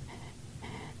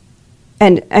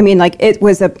 and it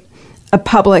was a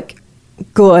public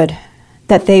good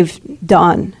that they've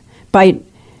done by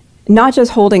not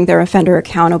just holding their offender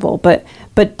accountable, but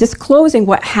disclosing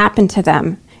what happened to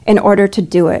them in order to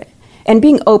do it, and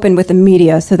being open with the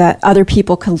media so that other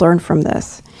people could learn from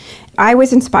this. I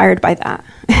was inspired by that.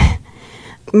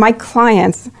 My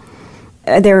clients,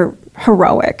 they're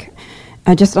heroic.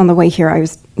 Just on the way here, I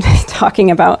was talking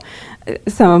about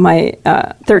some of my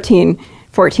 13,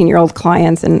 14-year-old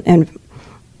clients, and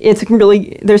it's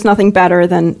really, there's nothing better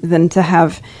than to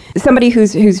have somebody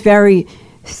who's very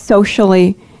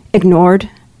socially ignored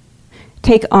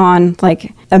take on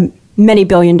like a many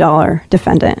billion-dollar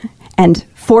defendant and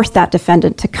force that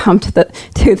defendant to come to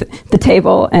the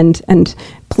table and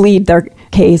plead their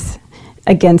case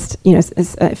against a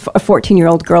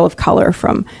 14-year-old girl of color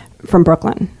from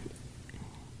Brooklyn.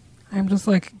 I'm just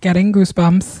like getting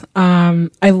goosebumps.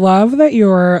 I love that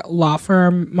your law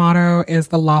firm motto is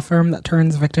the law firm that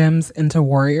turns victims into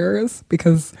warriors,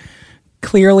 because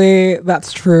clearly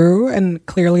that's true and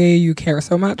clearly you care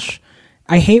so much.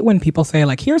 I hate when people say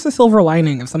like, here's a silver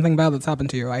lining of something bad that's happened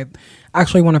to you. I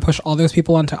actually want to push all those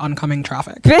people onto oncoming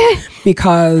traffic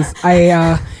because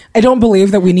I don't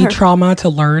believe that we need trauma to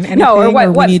learn anything. No,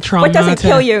 or we need trauma. What doesn't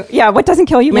kill you? Yeah, what doesn't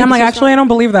kill you? Yeah, I'm like, actually, I don't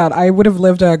believe that. I would have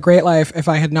lived a great life if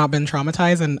I had not been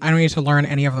traumatized, and I don't need to learn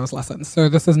any of those lessons. So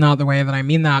this is not the way that I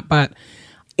mean that, but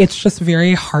it's just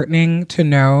very heartening to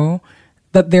know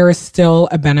that there is still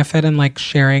a benefit in like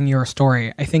sharing your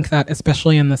story. I think that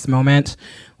especially in this moment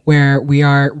where we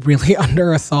are really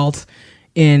under assault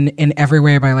in every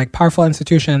way by like powerful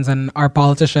institutions and our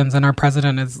politicians, and our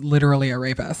president is literally a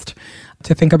rapist.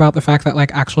 To think about the fact that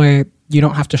like actually you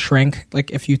don't have to shrink. Like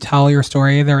if you tell your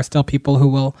story, there are still people who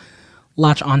will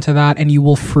latch onto that, and you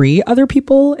will free other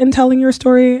people in telling your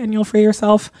story, and you'll free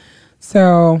yourself.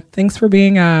 So thanks for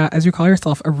being as you call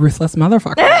yourself, a ruthless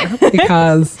motherfucker,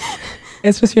 because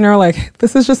it's just, like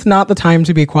this is just not the time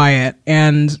to be quiet.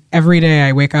 And every day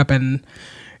I wake up and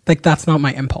like, that's not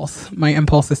my impulse. My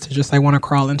impulse is to just, I want to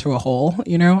crawl into a hole,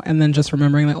 and then just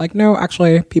remembering that like, no,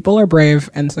 actually people are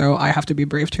brave. And so I have to be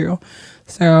brave too.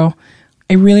 So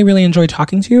I really, really enjoyed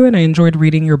talking to you, and I enjoyed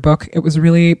reading your book. It was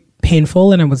really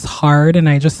painful and it was hard. And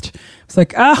I just was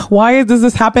like, why does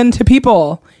this happen to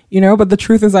people? But the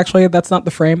truth is actually, that's not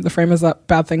the frame. The frame is that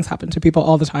bad things happen to people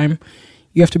all the time.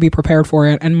 You have to be prepared for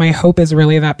it. And my hope is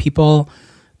really that people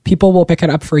will pick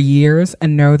it up for years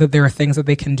and know that there are things that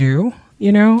they can do,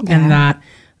 and that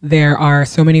there are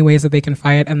so many ways that they can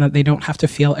fight, and that they don't have to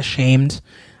feel ashamed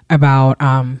about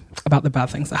the bad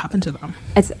things that happen to them.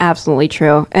 It's absolutely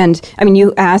true. And I mean,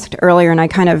 you asked earlier, and I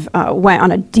kind of went on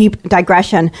a deep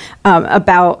digression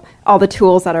about all the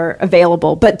tools that are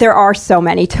available, but there are so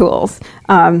many tools.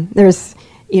 There's,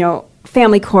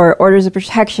 family court, orders of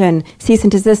protection, cease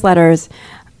and desist letters.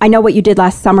 I know what you did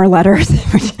last summer letters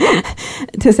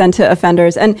to send to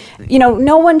offenders. And,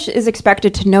 no one is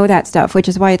expected to know that stuff, which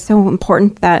is why it's so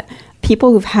important that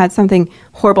people who've had something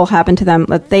horrible happen to them,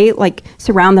 that they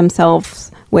surround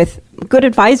themselves with good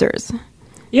advisors.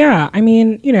 Yeah, I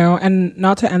mean, and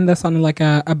not to end this on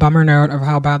a bummer note of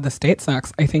how bad the state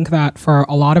sucks. I think that for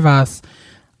a lot of us,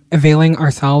 availing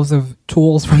ourselves of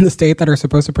tools from the state that are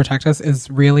supposed to protect us is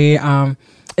really,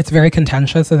 it's very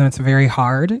contentious and it's very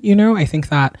hard. I think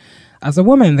that as a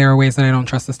woman, there are ways that I don't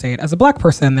trust the state. As a Black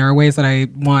person, there are ways that I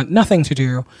want nothing to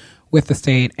do with the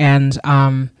state and,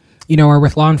 or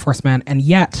with law enforcement. And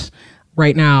yet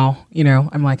right now,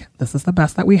 I'm like, this is the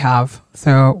best that we have.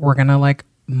 So we're going to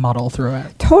muddle through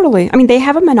it. Totally. I mean, they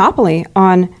have a monopoly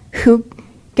on who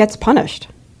gets punished.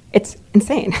 It's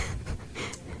insane.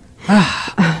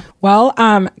 Well,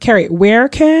 Carrie, where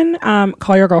can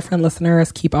Call Your Girlfriend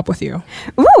listeners keep up with you?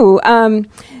 Ooh,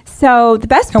 so the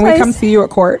best Can place... we come see you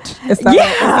at court? Is that a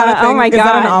thing? Oh my God. Is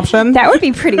that an option? That would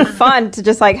be pretty fun to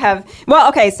just have... Well,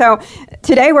 okay, so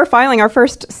today we're filing our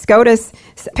first SCOTUS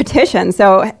petition.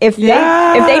 So if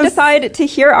they decide to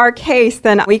hear our case,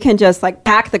 then we can just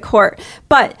pack the court.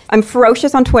 But I'm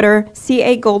ferocious on Twitter,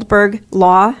 CA Goldberg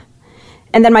Law.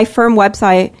 And then my firm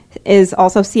website is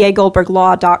also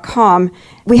cagoldberglaw.com.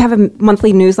 We have a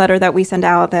monthly newsletter that we send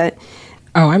out that...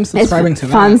 Oh, I'm subscribing to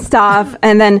that. Fun stuff.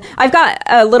 And then I've got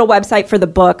a little website for the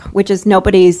book, which is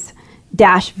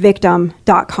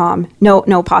nobodies-victim.com. No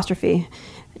apostrophe.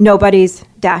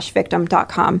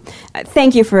 Nobodies-victim.com.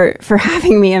 Thank you for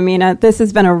having me, Amina. This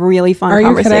has been a really fun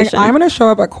conversation. Are you kidding? I'm going to show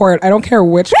up at court. I don't care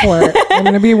which court. I'm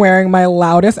going to be wearing my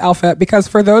loudest outfit, because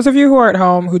for those of you who are at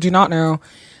home who do not know,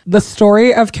 the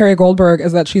story of Carrie Goldberg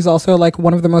is that she's also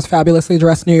one of the most fabulously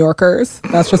dressed New Yorkers.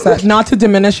 That's just that. Not to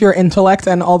diminish your intellect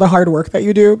and all the hard work that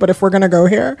you do, but if we're going to go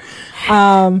here,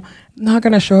 not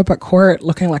going to show up at court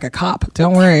looking like a cop.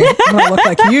 Don't worry. I'm going to look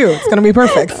like you. It's going to be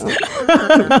perfect.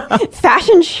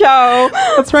 Fashion show.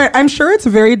 That's right. I'm sure it's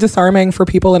very disarming for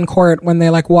people in court when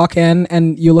they walk in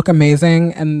and you look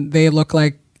amazing and they look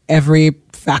like every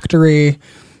factory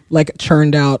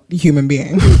churned out human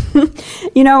being.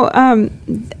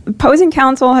 Opposing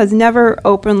counsel has never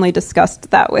openly discussed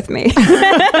that with me.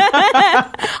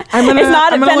 I'm gonna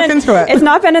look into it. It's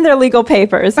not been in their legal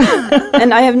papers.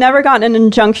 And I have never gotten an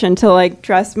injunction to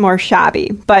dress more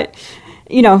shabby. But,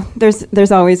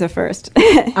 there's always a first.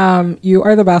 You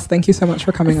are the best. Thank you so much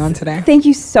for coming on today. Thank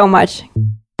you so much.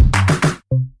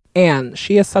 And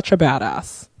she is such a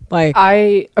badass. Like,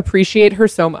 I appreciate her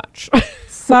so much.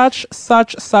 such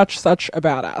a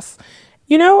badass.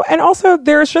 You know, and also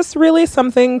there's just really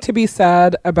something to be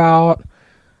said about,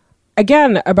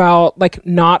 again, about like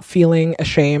not feeling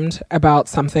ashamed about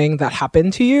something that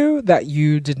happened to you that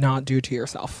you did not do to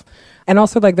yourself. And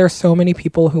also, like, there's so many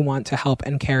people who want to help,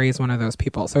 and Carrie is one of those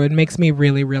people. So it makes me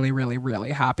really, really, really,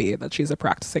 really happy that she's a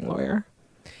practicing lawyer.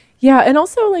 Yeah. And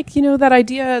also, like, you know, that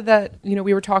idea that, you know,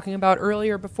 we were talking about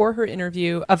earlier before her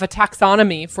interview of a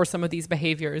taxonomy for some of these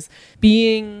behaviors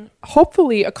being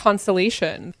hopefully a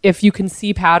constellation. If you can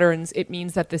see patterns, it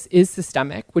means that this is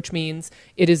systemic, which means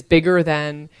it is bigger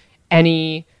than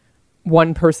any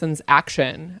one person's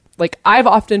action. Like, I've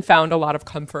often found a lot of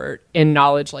comfort in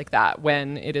knowledge like that,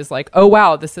 when it is like, oh,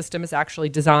 wow, the system is actually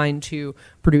designed to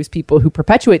produce people who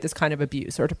perpetuate this kind of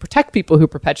abuse, or to protect people who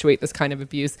perpetuate this kind of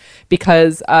abuse,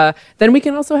 because then we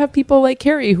can also have people like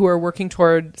Carrie who are working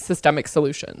toward systemic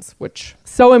solutions, which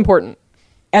is so important.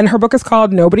 And her book is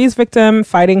called Nobody's Victim,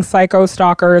 Fighting Psycho,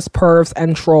 Stalkers, Pervs,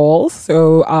 and Trolls.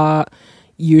 So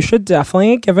you should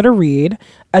definitely give it a read.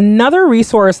 Another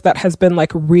resource that has been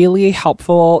like really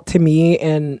helpful to me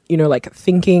in, you know, like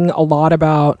thinking a lot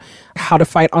about how to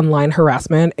fight online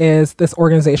harassment is this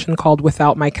organization called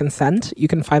Without My Consent. You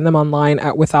can find them online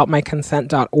at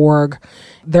withoutmyconsent.org.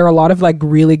 There are a lot of like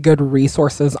really good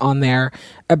resources on there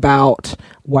about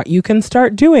what you can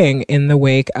start doing in the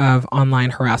wake of online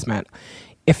harassment.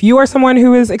 If you are someone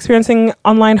who is experiencing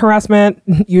online harassment,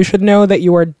 you should know that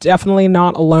you are definitely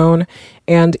not alone.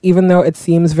 And even though it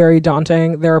seems very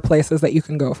daunting, there are places that you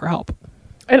can go for help.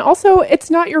 And also, it's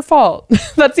not your fault.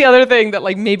 That's the other thing that,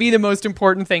 like, maybe the most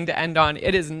important thing to end on.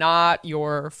 It is not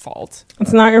your fault.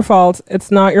 It's not your fault.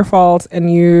 It's not your fault.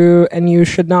 And you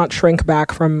should not shrink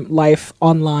back from life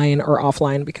online or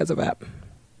offline because of it.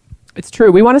 It's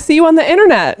true. We want to see you on the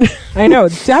internet. I know.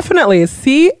 Definitely.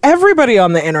 See everybody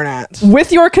on the internet.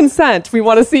 With your consent. We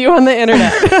want to see you on the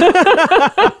internet.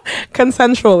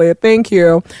 Consensually. Thank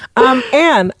you.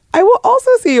 And I will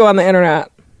also see you on the internet.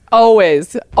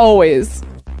 Always. Always.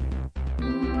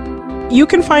 You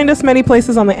can find us many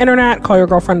places on the internet.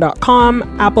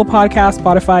 Callyourgirlfriend.com, Apple Podcasts,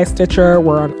 Spotify, Stitcher.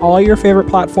 We're on all your favorite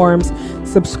platforms.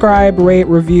 Subscribe, rate,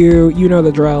 review. You know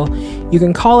the drill. You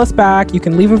can call us back. You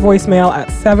can leave a voicemail at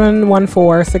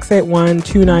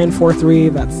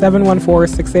 714-681-2943. That's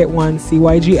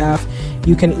 714-681-CYGF.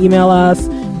 You can email us,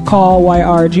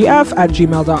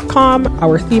 callyrgf@gmail.com.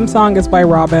 Our theme song is by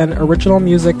Robin. Original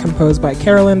music composed by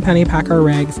Carolyn Pennypacker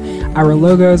Riggs. Our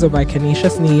logos are by Kanisha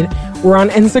Sneed. We're on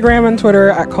Instagram and Twitter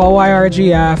at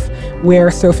callyrgf, where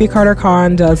Sophie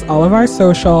Carter-Kahn does all of our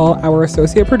social. Our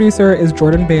associate producer is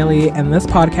Jordan Bailey, and this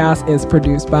podcast is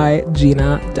produced by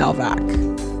Gina Delvac.